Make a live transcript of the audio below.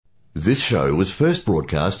This show was first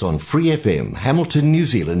broadcast on Free FM, Hamilton, New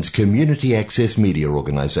Zealand's community access media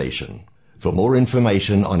organisation. For more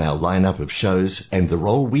information on our lineup of shows and the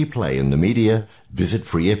role we play in the media, visit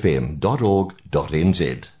freefm.org.nz.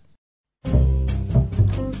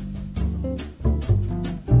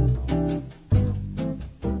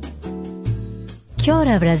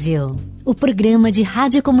 Ora Brazil, o programa de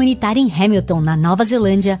rádio comunitária em Hamilton, na Nova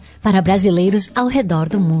Zelândia, para brasileiros ao redor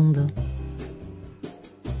do mundo.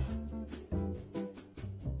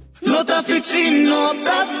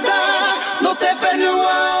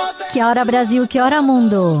 Ora Brazil, ora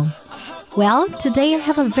mundo. Well, today I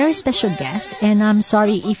have a very special guest, and I'm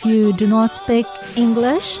sorry if you do not speak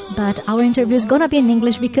English, but our interview is gonna be in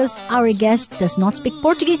English because our guest does not speak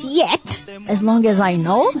Portuguese yet, as long as I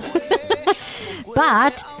know.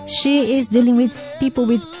 But she is dealing with people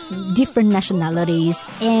with different nationalities,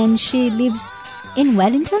 and she lives in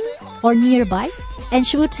Wellington or nearby, and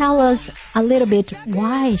she will tell us a little bit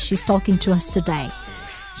why she's talking to us today.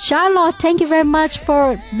 Charlotte, thank you very much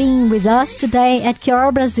for being with us today at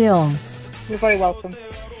Ora Brazil. You're very welcome.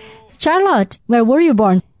 Charlotte, where were you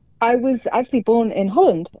born? I was actually born in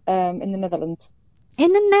Holland, in the Netherlands.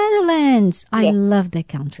 In the Netherlands. I Yeah. love the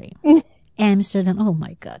country. Amsterdam, oh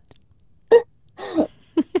my God.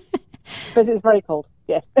 But it's very cold,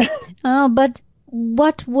 yes. But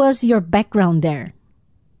what was your background there?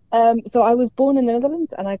 So I was born in the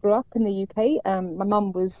Netherlands and I grew up in the UK. My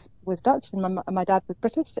mum was Dutch and my dad was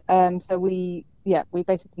British. So we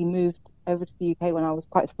basically moved over to the UK when I was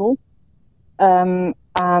quite small. And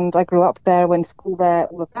I grew up there, went to school there,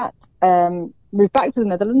 all of that. Moved back to the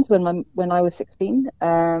Netherlands when I was 16.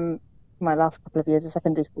 My last couple of years of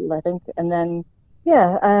secondary school, I think. And then,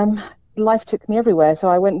 life took me everywhere. So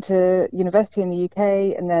I went to university in the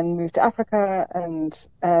UK and then moved to Africa, and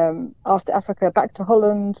after Africa back to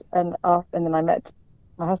Holland, and then I met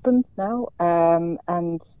my husband now,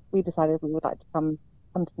 and we decided we would like to come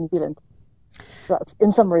to New Zealand. So that's,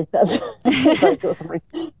 in summary, that's a very short summary.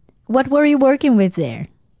 What were you working with there?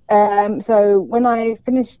 So when I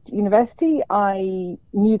finished university, I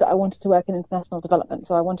knew that I wanted to work in international development.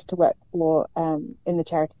 So I wanted to work for in the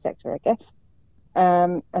charity sector, I guess.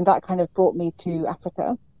 And that kind of brought me to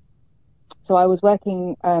Africa. So I was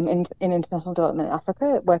working in international development in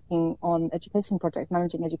Africa, working on education projects,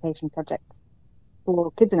 managing education projects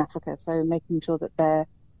for kids in Africa. So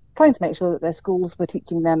trying to make sure that their schools were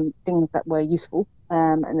teaching them things that were useful,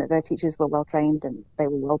 and that their teachers were well trained and they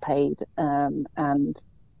were well paid, and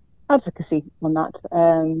advocacy on that.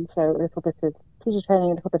 So a little bit of teacher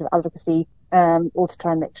training, a little bit of advocacy, all to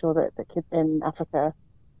try and make sure that the kids in Africa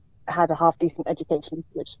had a half-decent education,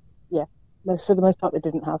 which, for the most part, they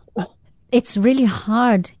didn't have. It's really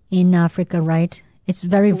hard in Africa, right? It's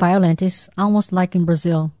very violent. It's almost like in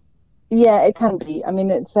Brazil. Yeah, it can be. I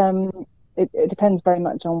mean, it depends very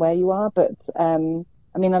much on where you are, but I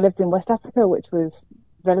lived in West Africa, which was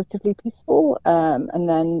relatively peaceful, and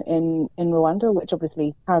then in Rwanda, which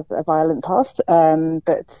obviously has a violent past,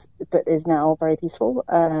 but is now very peaceful.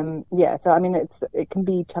 So it can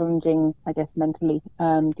be challenging, I guess, mentally,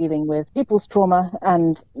 dealing with people's trauma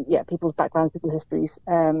and people's backgrounds, people's histories.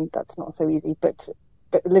 That's not so easy, but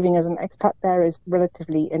living as an expat there is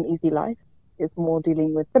relatively an easy life. It's more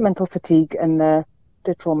dealing with the mental fatigue and the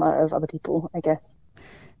trauma of other people, I guess.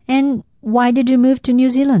 And why did you move to New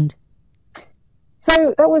Zealand?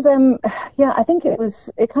 So that was, I think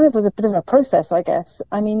it kind of was a bit of a process, I guess.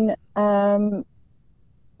 I mean, when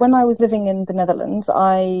I was living in the Netherlands,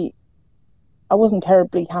 I wasn't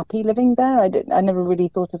terribly happy living there. I never really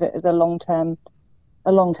thought of it as a long-term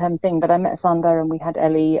thing, but I met Sander and we had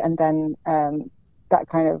Ellie, and then, that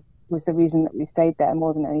kind of was the reason that we stayed there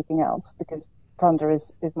more than anything else, because Sander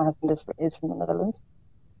is my husband is from the Netherlands,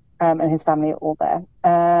 and his family are all there.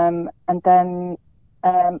 And then,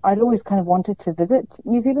 I'd always kind of wanted to visit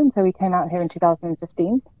New Zealand, so we came out here in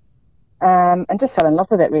 2015, and just fell in love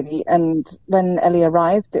with it, really. And when Ellie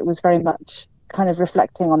arrived, it was very much kind of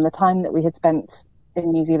reflecting on the time that we had spent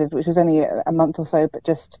in New Zealand, which was only a month or so, but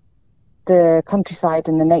just the countryside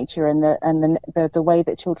and the nature and the way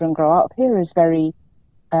that children grow up here is very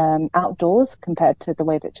outdoors compared to the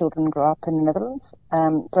way that children grow up in the Netherlands.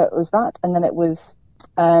 So it was that, and then it was.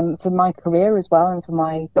 For my career as well and for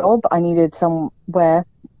my job, I needed somewhere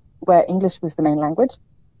where English was the main language,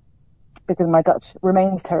 because my Dutch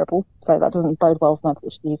remains terrible, so that doesn't bode well for my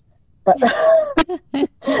Portuguese. But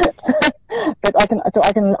but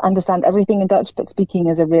I can understand everything in Dutch, but speaking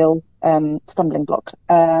is a real stumbling block.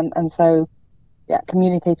 And so,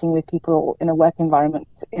 communicating with people in a work environment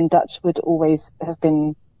in Dutch would always have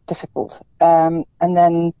been difficult. And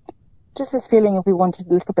then just this feeling of we wanted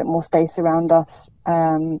a little bit more space around us,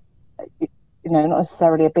 not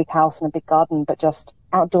necessarily a big house and a big garden, but just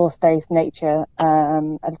outdoor space, nature, a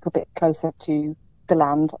little bit closer to the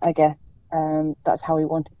land, I guess. That's how we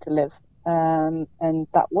wanted to live. And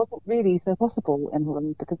that wasn't really so possible in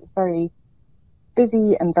Holland because it's very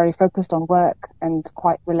busy and very focused on work and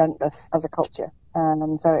quite relentless as a culture.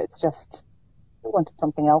 So it's just, we wanted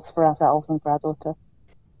something else for ourselves and for our daughter.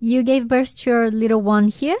 You gave birth to your little one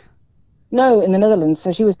here? No, in the Netherlands.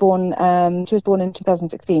 So she was born in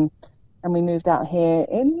 2016, and we moved out here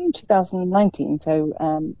in 2019.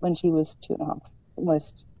 So when she was 2.5,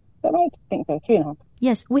 almost. Is that right? I think so, 3.5.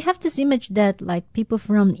 Yes, we have this image that like people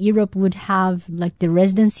from Europe would have like the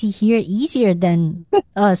residency here easier than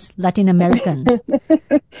us Latin Americans.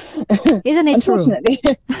 Isn't it true? Unfortunately,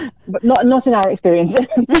 but not in our experience.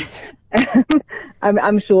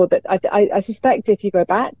 I'm sure that I suspect if you go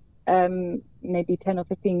back maybe 10 or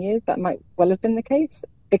 15 years, that might well have been the case,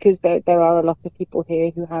 because there are a lot of people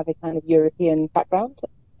here who have a kind of European background.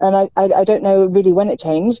 And I don't know really when it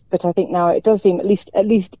changed, but I think now it does seem, at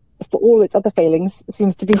least for all its other failings, it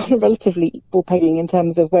seems to be on a relatively equal pegging in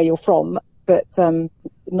terms of where you're from, but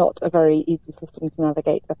not a very easy system to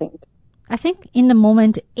navigate, I think. I think in the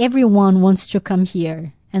moment, everyone wants to come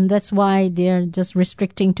here, and that's why they're just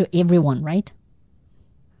restricting to everyone, right?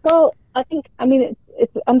 Well,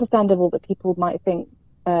 it's understandable that people might think,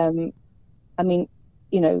 with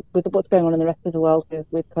what's going on in the rest of the world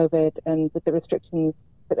with COVID and with the restrictions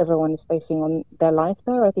that everyone is facing on their life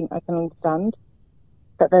there, I think I can understand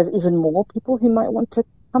that there's even more people who might want to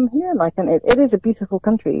come here. And it is a beautiful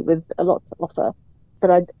country with a lot to offer.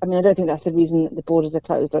 But I don't think that's the reason that the borders are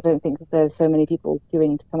closed. I don't think that there's so many people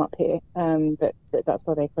queuing to come up here, that's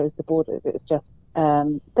why they closed the borders. It's just,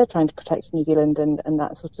 they're trying to protect New Zealand, and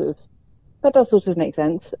that does sort of make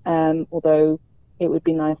sense. Although it would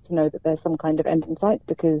be nice to know that there's some kind of end in sight,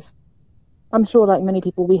 because I'm sure, like many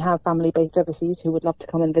people, we have family based overseas who would love to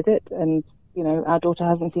come and visit. And, our daughter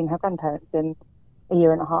hasn't seen her grandparents in a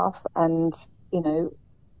year and a half. And,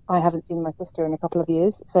 I haven't seen my sister in a couple of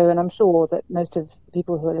years. And I'm sure that most of the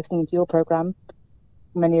people who are listening to your program,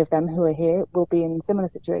 many of them who are here, will be in similar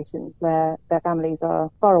situations where their families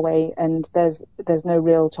are far away and there's no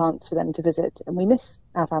real chance for them to visit, and we miss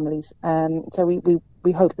our families. So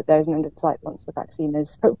we hope that there's an end in sight once the vaccine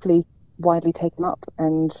is hopefully widely taken up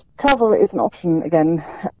and travel is an option again.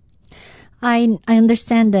 I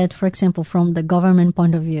understand that, for example, from the government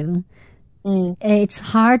point of view, it's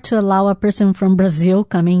hard to allow a person from Brazil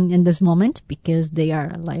coming in this moment because they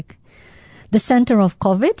are like the center of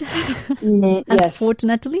COVID,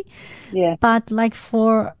 unfortunately. Yeah. But like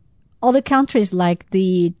for other countries, like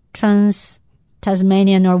the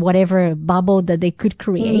Trans-Tasmanian or whatever bubble that they could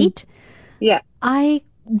create, I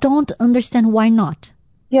don't understand why not.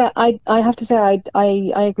 Yeah, I have to say I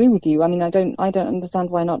agree with you. I don't understand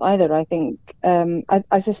why not either. I think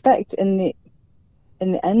I suspect in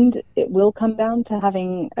the end it will come down to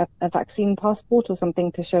having a vaccine passport or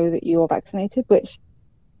something to show that you are vaccinated, which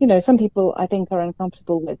some people I think are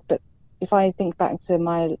uncomfortable with. But if I think back to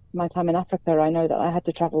my time in Africa, I know that I had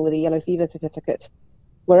to travel with a yellow fever certificate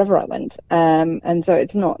wherever I went. And so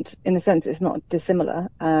it's not, in a sense, it's not dissimilar,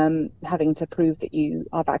 having to prove that you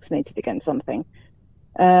are vaccinated against something.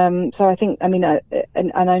 So I think, and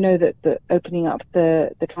I know that the opening up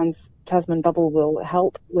the Trans-Tasman bubble will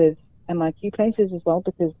help with MIQ places as well,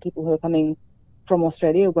 because people who are coming from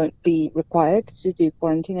Australia won't be required to do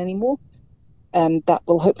quarantine anymore. That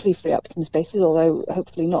will hopefully free up some spaces, although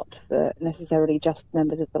hopefully not for necessarily just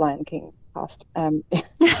members of the Lion King cast.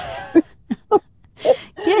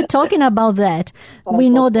 Yeah, talking about that, we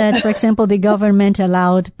know that, for example, the government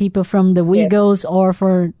allowed people from the Wiggles or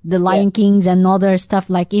for the Lion Kings and other stuff,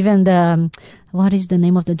 like even the, what is the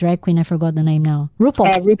name of the drag queen? I forgot the name now.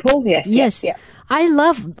 RuPaul. RuPaul, yes. Yeah. I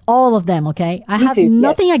love all of them, okay? I have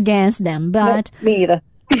nothing against them, but... No, me either.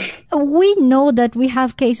 We know that we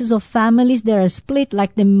have cases of families that are split,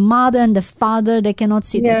 like the mother and the father, they cannot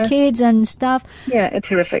see the kids and stuff. Yeah, it's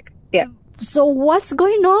horrific. Yeah. So what's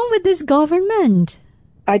going on with this government?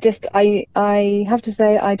 I have to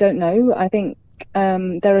say, I don't know. I think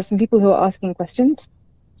there are some people who are asking questions.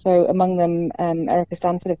 So among them, Erica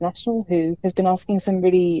Stanford of National, who has been asking some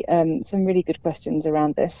really good questions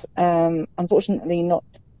around this. Unfortunately, not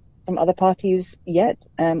from other parties yet.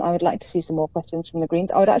 I would like to see some more questions from the Greens.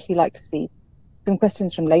 I would actually like to see some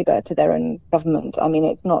questions from Labour to their own government.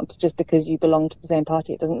 It's not just because you belong to the same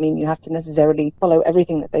party. It doesn't mean you have to necessarily follow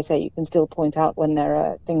everything that they say. You can still point out when there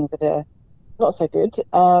are things that are not so good.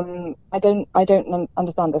 I don't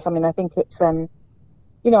understand this. I think it's I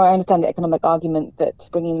understand the economic argument that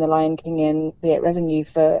bringing the Lion King in, be it revenue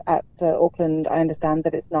for Auckland. I understand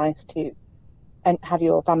that it's nice to and have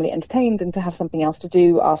your family entertained and to have something else to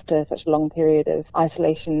do after such a long period of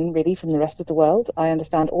isolation, really, from the rest of the world. I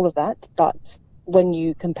understand all of that. But when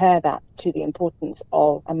you compare that to the importance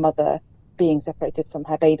of a mother being separated from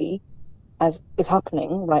her baby, as is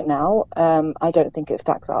happening right now, I don't think it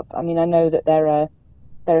stacks up. I mean, I know that there are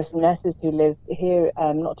some nurses who live here,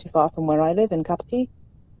 not too far from where I live in Kapiti,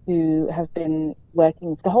 who have been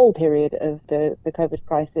working the whole period of the COVID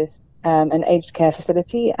crisis, an aged care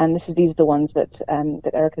facility, and these are the ones that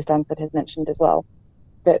Erica Stanford has mentioned as well,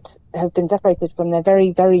 that have been separated from their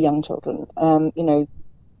very, very young children.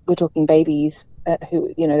 We're talking babies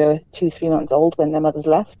who, they were 2-3 months old when their mothers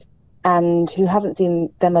left, and who haven't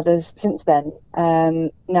seen their mothers since then.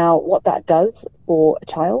 Now, what that does for a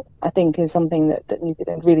child, I think, is something that New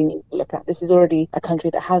Zealand really needs to look at. This is already a country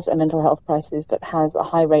that has a mental health crisis, that has a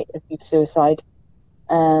high rate of youth suicide.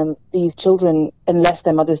 These children, unless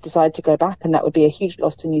their mothers decide to go back, and that would be a huge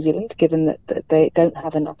loss to New Zealand, given that they don't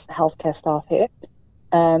have enough healthcare staff here,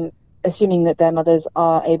 assuming that their mothers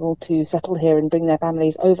are able to settle here and bring their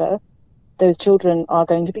families over, those children are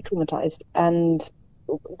going to be traumatized, and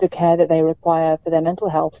the care that they require for their mental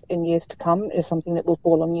health in years to come is something that will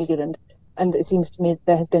fall on New Zealand. And it seems to me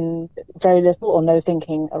there has been very little or no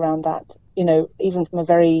thinking around that, even from a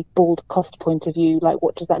very bold cost point of view, like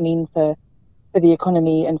what does that mean for the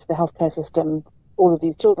economy and for the healthcare system, all of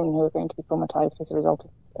these children who are going to be traumatized as a result of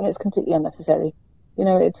it. And it's completely unnecessary.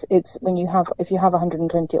 It's if you have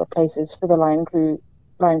 120 odd places for the Lion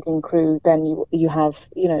King crew, then you have,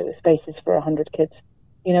 spaces for 100 kids.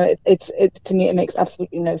 It's to me, it makes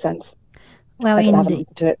absolutely no sense. Well, I don't have an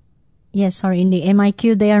answer to it. Yes, sorry, in the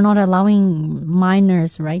MIQ, they are not allowing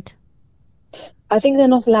minors, right? I think they're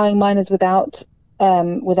not allowing minors without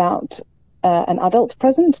an adult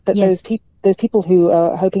present, but yes. those people who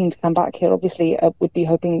are hoping to come back here obviously would be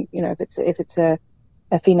hoping, if it's a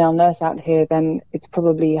female nurse out here, then it's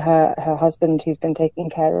probably her husband who's been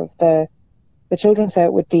taking care of the children, so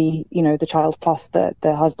it would be, the child plus the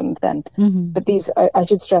husband then. Mm-hmm. But I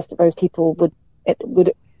should stress that those people would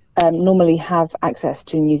normally have access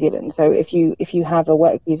to New Zealand. So if you have a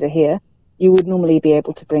work visa here, you would normally be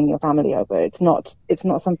able to bring your family over. It's not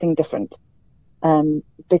something different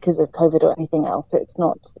because of COVID or anything else. It's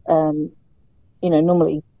not,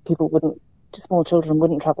 normally small children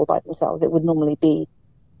wouldn't travel by themselves. It would normally be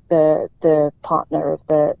the partner of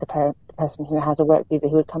the parent, the person who has a work visa,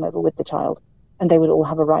 who would come over with the child. And they would all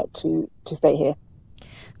have a right to stay here.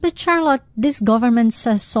 But Charlotte, this government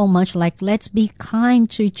says so much, like, let's be kind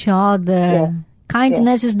to each other. Yes.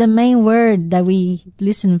 Kindness is the main word that we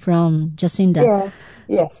listen from Jacinda. Yeah.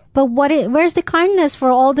 Yes. But where's the kindness for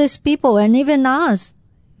all these people and even us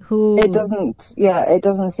who... It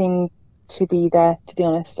doesn't seem to be there, to be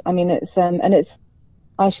honest. I mean,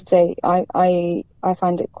 I should say, I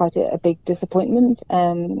find it quite a big disappointment.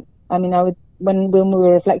 When we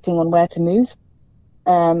were reflecting on where to move,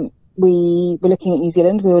 we were looking at New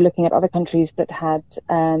Zealand. We were looking at other countries that had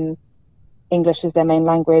English as their main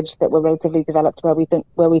language, that were relatively developed, where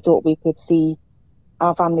we thought we could see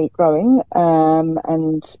our family growing,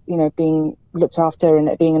 and being looked after, and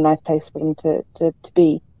it being a nice place for them to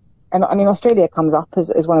be. And I mean, Australia comes up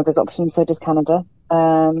as one of those options. So does Canada.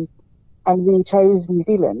 And we chose New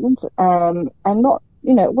Zealand, and not,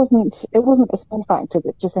 it wasn't a small factor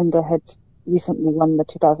that Jacinda had recently won the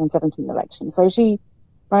 2017 election. So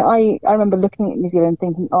I remember looking at New Zealand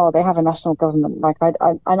thinking, oh, they have a national government. Like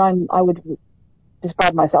I would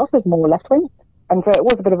describe myself as more left wing, and so it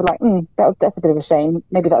was a bit of that's a bit of a shame.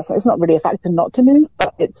 Maybe it's not really a factor not to move,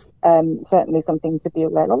 but it's certainly something to be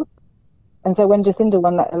aware of. And so when Jacinda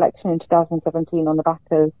won that election in 2017 on the back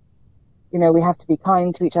of, we have to be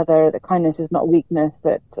kind to each other, that kindness is not weakness,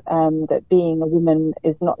 that being a woman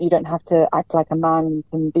is not, you don't have to act like a man, you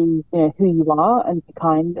can be, who you are and be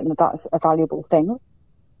kind, and that's a valuable thing,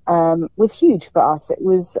 was huge for us. It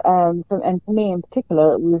was, and for me in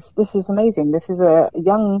particular, this is amazing. This is a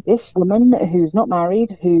young-ish woman who's not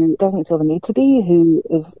married, who doesn't feel the need to be, who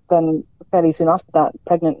is then fairly soon after that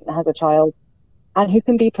pregnant and has a child, and who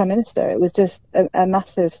can be Prime Minister. It was just a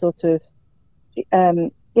massive sort of,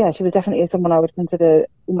 she was definitely someone I would consider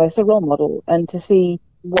almost a role model. And to see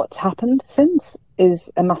what's happened since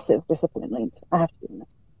is a massive disappointment, I have to be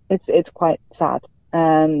honest. It's quite sad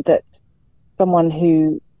that someone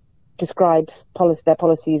who describes their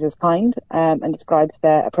policies as kind, and describes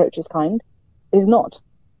their approach as kind, is not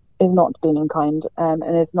being kind,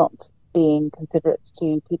 and is not being considerate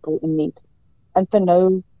to people in need, and for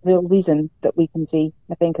no real reason that we can see.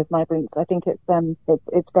 I think as migrants, I think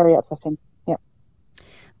it's very upsetting. Yeah.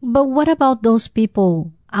 But what about those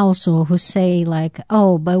people also who say like,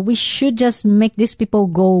 oh, but we should just make these people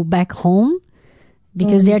go back home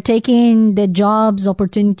because they're taking the jobs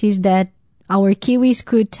opportunities that our Kiwis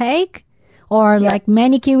could take, or like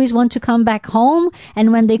many Kiwis want to come back home,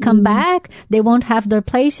 and when they come back, they won't have their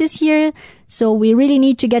places here. So we really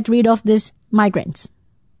need to get rid of these migrants.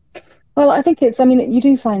 Well, I think you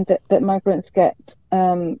do find that migrants get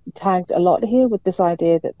tagged a lot here with this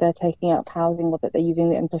idea that they're taking up housing or that they're using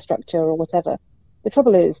the infrastructure or whatever. The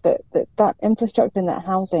trouble is that infrastructure and that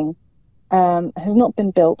housing has not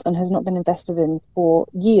been built and has not been invested in for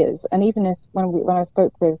years. And even if when I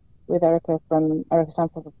spoke with Erica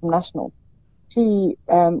Stanford from National, she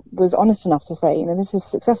was honest enough to say, this is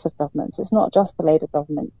successive governments. It's not just the Labour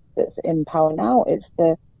government that's in power now. It's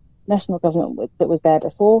the national government that was there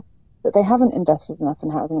before, that they haven't invested enough in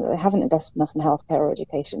housing, that they haven't invested enough in healthcare or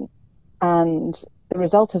education. And the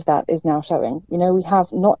result of that is now showing. We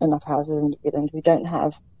have not enough houses in New Zealand. We don't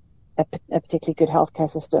have a particularly good healthcare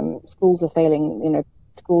system. Schools are failing,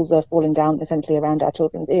 schools are falling down essentially around our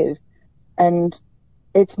children's ears. And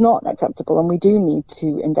it's not acceptable, and we do need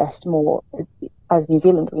to invest more. As New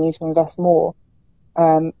Zealand, we need to invest more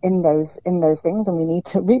in those things, and we need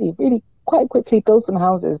to really, really quite quickly build some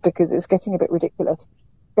houses because it's getting a bit ridiculous.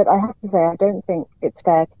 But I have to say, I don't think it's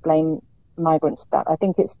fair to blame migrants for that. I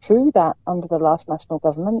think it's true that under the last national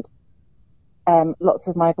government, lots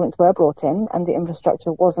of migrants were brought in, and the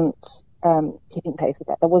infrastructure wasn't keeping pace with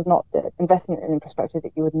that. There was not the investment in infrastructure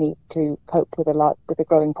that you would need to cope with a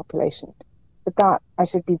growing population. But that, I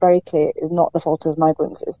should be very clear, is not the fault of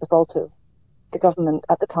migrants. It's the fault of the government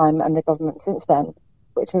at the time and the government since then,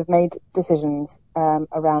 which have made decisions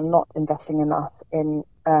around not investing enough in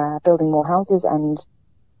building more houses and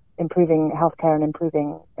improving healthcare and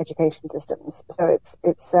improving education systems. So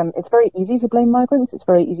it's very easy to blame migrants. It's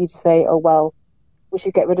very easy to say, oh well, we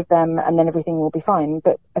should get rid of them and then everything will be fine.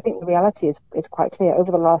 But I think the reality is quite clear.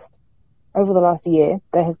 Over the last year,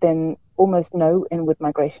 there has been almost no inward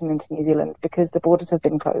migration into New Zealand because the borders have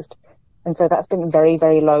been closed, and so that's been very,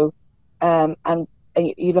 very low. And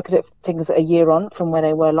you look at things a year on from where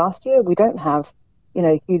they were last year. We don't have,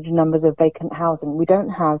 huge numbers of vacant housing. We don't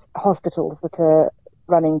have hospitals that are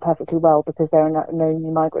running perfectly well because there are no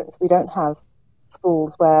new migrants. We don't have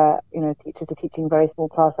schools where teachers are teaching very small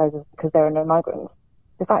class sizes because there are no migrants.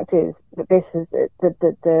 The fact is that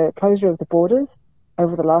the closure of the borders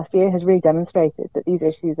over the last year has really demonstrated that these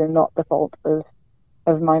issues are not the fault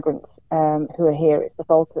of migrants who are here. It's the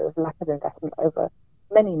fault of lack of investment over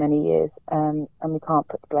many, many years, and we can't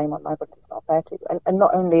put the blame on migrants. It's not fair to. And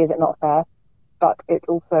not only is it not fair, but it's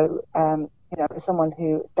also, as someone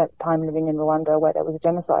who spent time living in Rwanda where there was a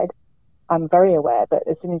genocide, I'm very aware that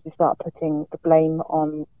as soon as you start putting the blame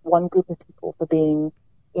on one group of people for being,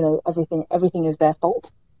 everything is their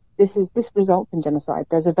fault, this results in genocide.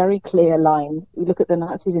 There's a very clear line. We look at the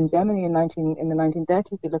Nazis in Germany in the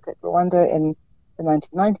 1930s. We look at Rwanda in the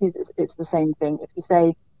 1990s. It's the same thing. If you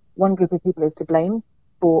say one group of people is to blame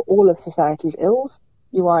for all of society's ills,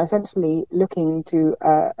 you are essentially looking to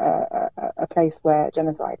a place where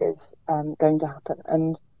genocide is going to happen.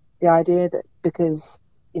 And the idea that because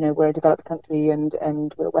we're a developed country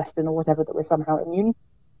and we're Western or whatever, that we're somehow immune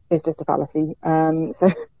is just a fallacy. So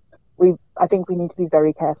I think we need to be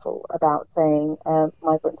very careful about saying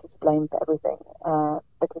migrants are to blame for everything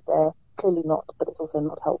because they're clearly not, but it's also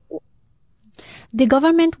not helpful. The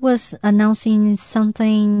government was announcing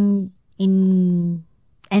something in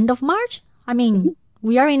end of March? I mean,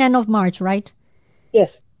 we are in end of March, right?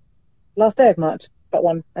 Yes. Last day of March, that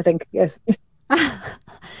one, I think, yes.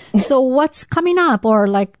 So what's coming up? Or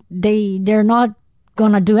like they're not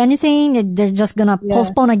going to do anything? They're just going to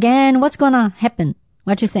postpone again? What's going to happen?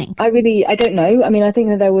 What do you think? I don't know. I mean, I think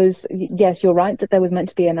that there was, yes, you're right, that there was meant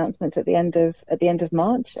to be announcements at the end of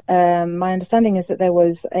March. My understanding is that there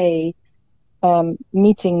was a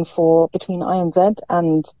meeting between INZ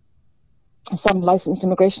and some licensed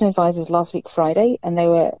immigration advisors last week Friday, and they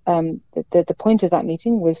were the point of that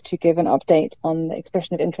meeting was to give an update on the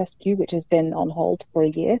expression of interest queue, which has been on hold for a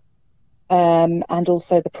year, and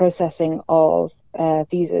also the processing of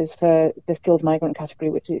visas for the skilled migrant category,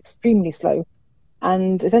 which is extremely slow.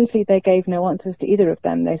 And essentially they gave no answers to either of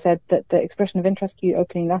them. They said that the expression of interest queue,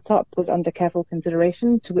 opening that up, was under careful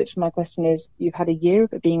consideration, to which my question is, you've had a year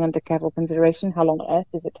of it being under careful consideration. How long on earth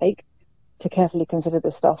does it take to carefully consider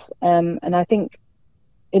this stuff? And I think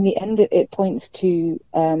in the end it points to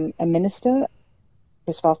a minister,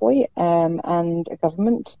 Chris Farfoy, and a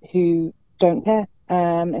government who don't care,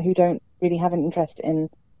 who don't really have an interest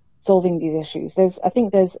in solving these issues. I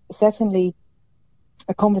think there's certainly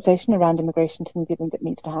a conversation around immigration to New Zealand that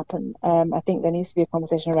needs to happen. I think there needs to be a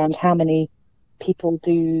conversation around how many people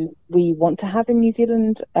do we want to have in New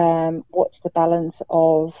Zealand? What's the balance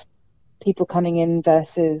of people coming in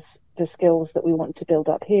versus the skills that we want to build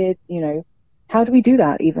up here. How do we do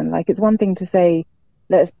that even? Like, it's one thing to say,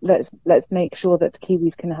 let's make sure that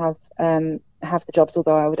Kiwis can have the jobs,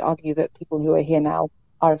 although I would argue that people who are here now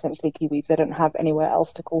are essentially Kiwis. They don't have anywhere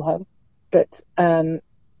else to call home. But even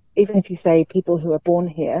if you say people who are born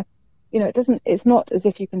here, it's not as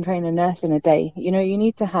if you can train a nurse in a day. You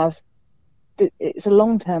need to have, it's a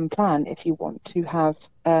long-term plan if you want to have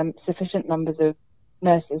sufficient numbers of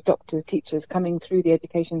nurses, doctors, teachers coming through the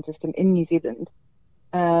education system in New Zealand.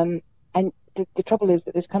 And the trouble is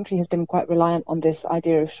that this country has been quite reliant on this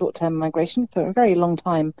idea of short-term migration for a very long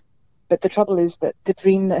time. But the trouble is that the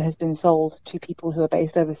dream that has been sold to people who are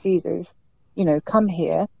based overseas is, come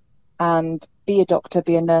here and be a doctor,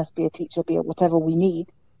 be a nurse, be a teacher, be a whatever we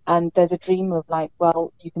need. And there's a dream of like,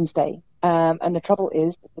 well, you can stay. And the trouble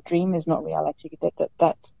is that the dream is not reality, that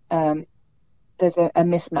there's a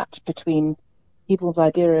mismatch between people's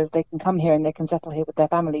idea of they can come here and they can settle here with their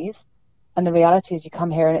families. And the reality is you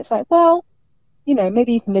come here and it's like, well,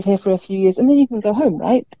 maybe you can live here for a few years and then you can go home,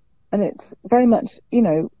 right? And it's very much,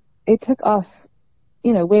 it took us,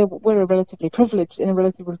 we're a relatively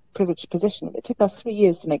privileged position. It took us 3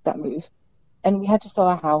 years to make that move. And we had to sell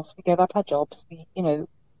our house. We gave up our jobs. We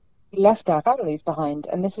left our families behind.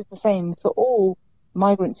 And this is the same for all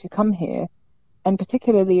migrants who come here. And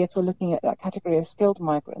particularly if we're looking at that category of skilled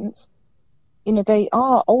migrants, they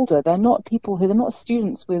are older. They're not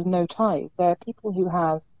students with no ties. They're people who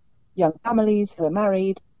have young families, who are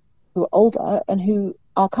married, who are older, and who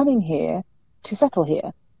are coming here to settle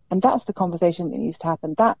here. And that's the conversation that needs to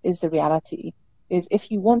happen. That is the reality, is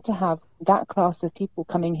if you want to have that class of people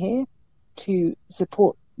coming here to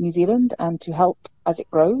support New Zealand and to help as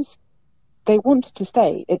it grows, they want to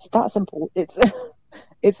stay. It's that simple. It's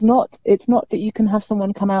not that you can have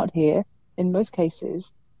someone come out here, in most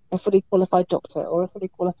cases, a fully qualified doctor or a fully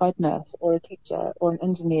qualified nurse or a teacher or an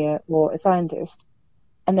engineer or a scientist,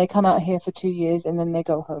 and they come out here for 2 years and then they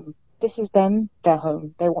go home. This is them, their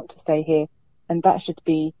home. They want to stay here, and that should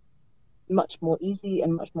be much more easy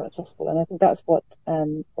and much more accessible. And I think that's what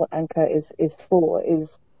ANKA is for,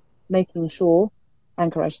 is making sure,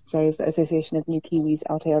 ANKA I should say is the Association of New Kiwis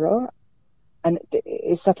Aotearoa, and it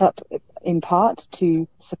is set up in part to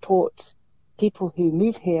support people who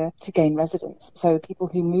move here to gain residence. So people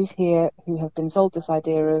who move here who have been sold this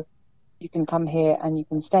idea of you can come here and you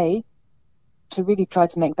can stay, to really try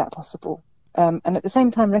to make that possible. And at the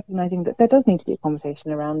same time recognizing that there does need to be a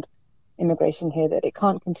conversation around immigration here, that it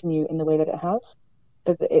can't continue in the way that it has,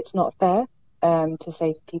 but that it's not fair to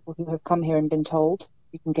say to people who have come here and been told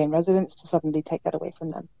you can gain residence to suddenly take that away from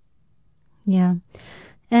them. Yeah.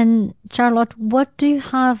 And Charlotte, what do you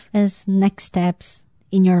have as next steps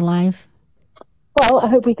in your life? Well, I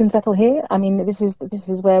hope we can settle here. I mean, this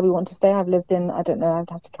is where we want to stay. I've lived in, I don't know, I'd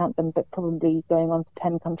have to count them, but probably going on to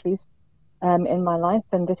 10 countries in my life,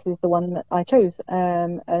 and this is the one that I chose.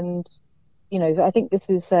 And, I think this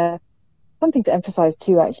is something to emphasize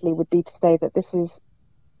too, actually, would be to say that this is,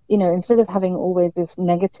 instead of having always this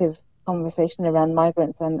negative conversation around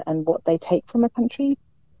migrants and what they take from a country,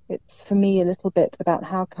 it's for me a little bit about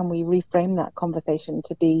how can we reframe that conversation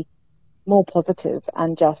to be more positive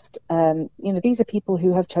and just, these are people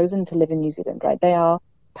who have chosen to live in New Zealand, right? They are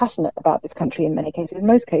passionate about this country in many cases, in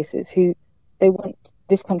most cases, who they want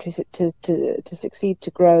this country to succeed,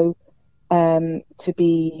 to grow, to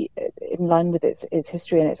be in line with its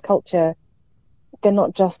history and its culture. They're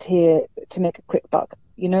not just here to make a quick buck.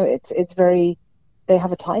 It's very, they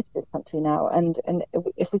have a tie to this country now. And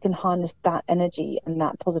if we can harness that energy and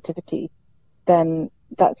that positivity, then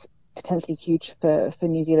that's potentially huge for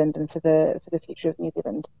New Zealand and for the future of New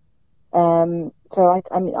Zealand. So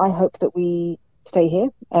I hope that we stay here.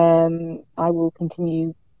 I will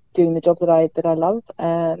continue doing the job that I love,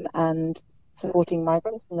 and supporting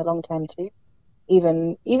migrants in the long term too.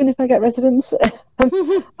 Even if I get residence,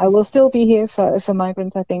 I will still be here for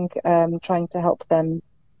migrants, I think, trying to help them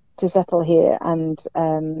to settle here and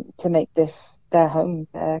to make this their home,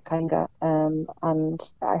 their kainga. And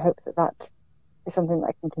I hope that is something that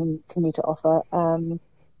I can continue to offer.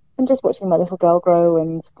 And just watching my little girl grow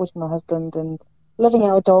and supporting my husband and loving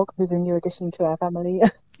our dog, who's a new addition to our family.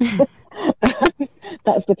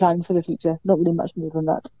 That's the plan for the future. Not really much more than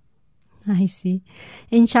that. I see.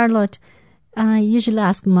 And Charlotte, I usually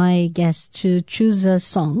ask my guests to choose a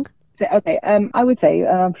song. Okay, I would say,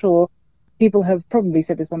 I'm sure people have probably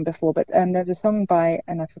said this one before, but there's a song by,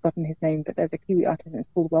 and I've forgotten his name, but there's a Kiwi artist and it's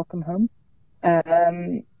called Welcome Home.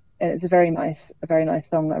 And it's a very nice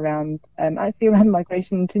song around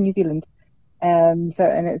migration to New Zealand. And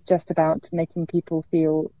it's just about making people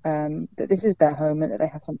feel that this is their home and that they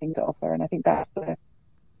have something to offer. And I think that's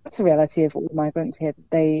that's the reality of all migrants here.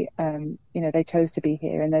 They, they chose to be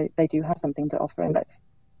here, and they do have something to offer, and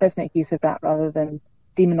let's make use of that rather than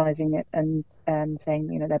demonizing it and saying,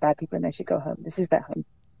 they're bad people and they should go home. This is their home.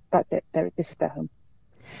 That's it. This is their home.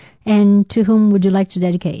 And to whom would you like to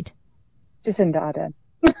dedicate? Jacinda Ardern.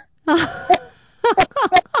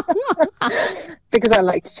 Because I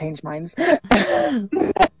like to change minds. And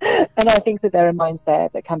I think that there are minds there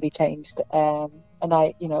that can be changed. And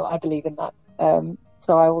I believe in that.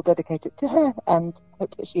 So I will dedicate it to her and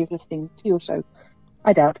hope that she is listening to your show.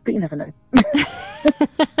 I doubt, but you never know.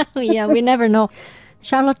 Yeah, we never know.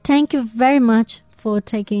 Charlotte, thank you very much for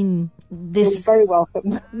taking this You're very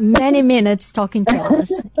welcome. many minutes talking to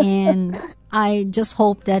us. And I just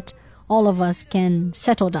hope that all of us can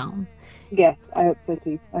settle down. Yes, I hope so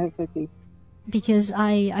too. Because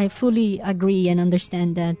I fully agree and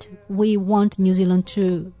understand that we want New Zealand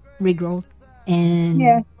to regrow. And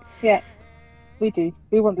yeah, we do.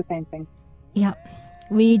 We want the same thing. Yeah,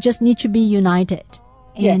 we just need to be united.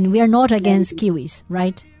 And yes. We are not against Kiwis,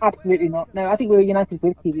 right? Absolutely not. No, I think we're united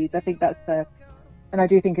with Kiwis. I think that's and I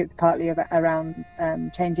do think it's partly around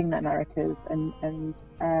changing that narrative and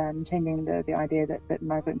changing the idea that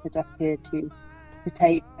migrants are just here to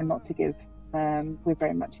take and not to give. We're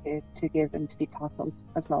very much here to give and to be part of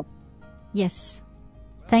as well. Yes.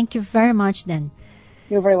 Thank you very much then.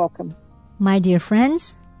 You're very welcome. My dear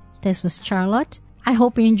friends, this was Charlotte. I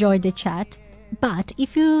hope you enjoyed the chat. But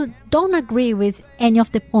if you don't agree with any of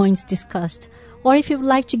the points discussed, or if you would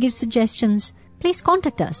like to give suggestions, please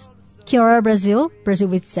contact us. Ora Brazil, Brazil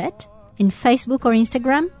with Z, in Facebook or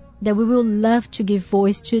Instagram, that we will love to give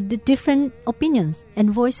voice to the different opinions and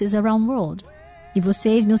voices around the world. E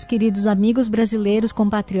vocês, meus queridos amigos brasileiros,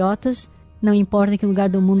 compatriotas, não importa em que lugar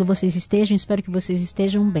do mundo vocês estejam, espero que vocês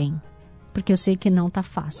estejam bem, porque eu sei que não tá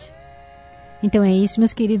fácil. Então é isso,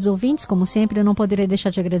 meus queridos ouvintes. Como sempre, eu não poderia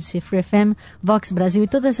deixar de agradecer Free FM, Vox Brasil e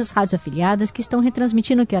todas as rádios afiliadas que estão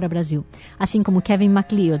retransmitindo o Ora Brasil, assim como Kevin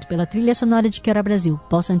MacLeod pela trilha sonora de Ora Brasil,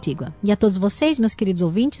 Bossa Antigua. E a todos vocês, meus queridos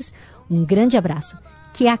ouvintes, um grande abraço.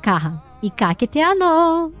 Kia kaha e ka ke te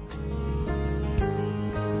ano!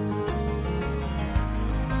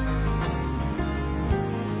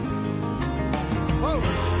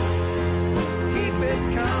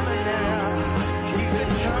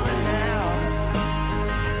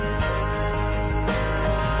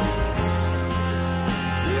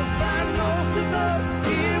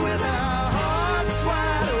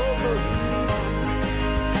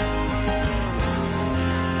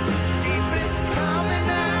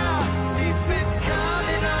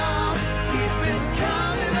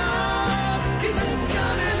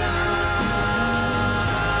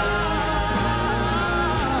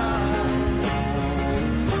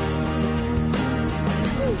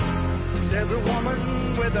 There's a woman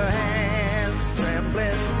with her hands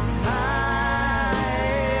trembling,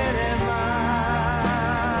 hide and mine,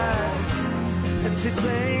 and she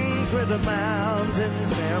sings with the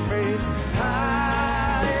mountains memory,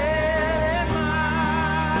 hide and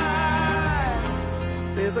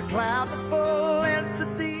mine. There's a cloud to fall into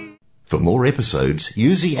the... For more episodes,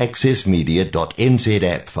 use the accessmedia.nz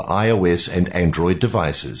app for iOS and Android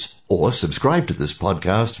devices, or subscribe to this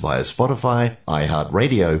podcast via Spotify,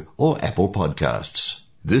 iHeartRadio, or Apple Podcasts.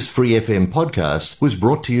 This Free FM podcast was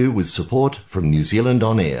brought to you with support from New Zealand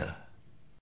On Air.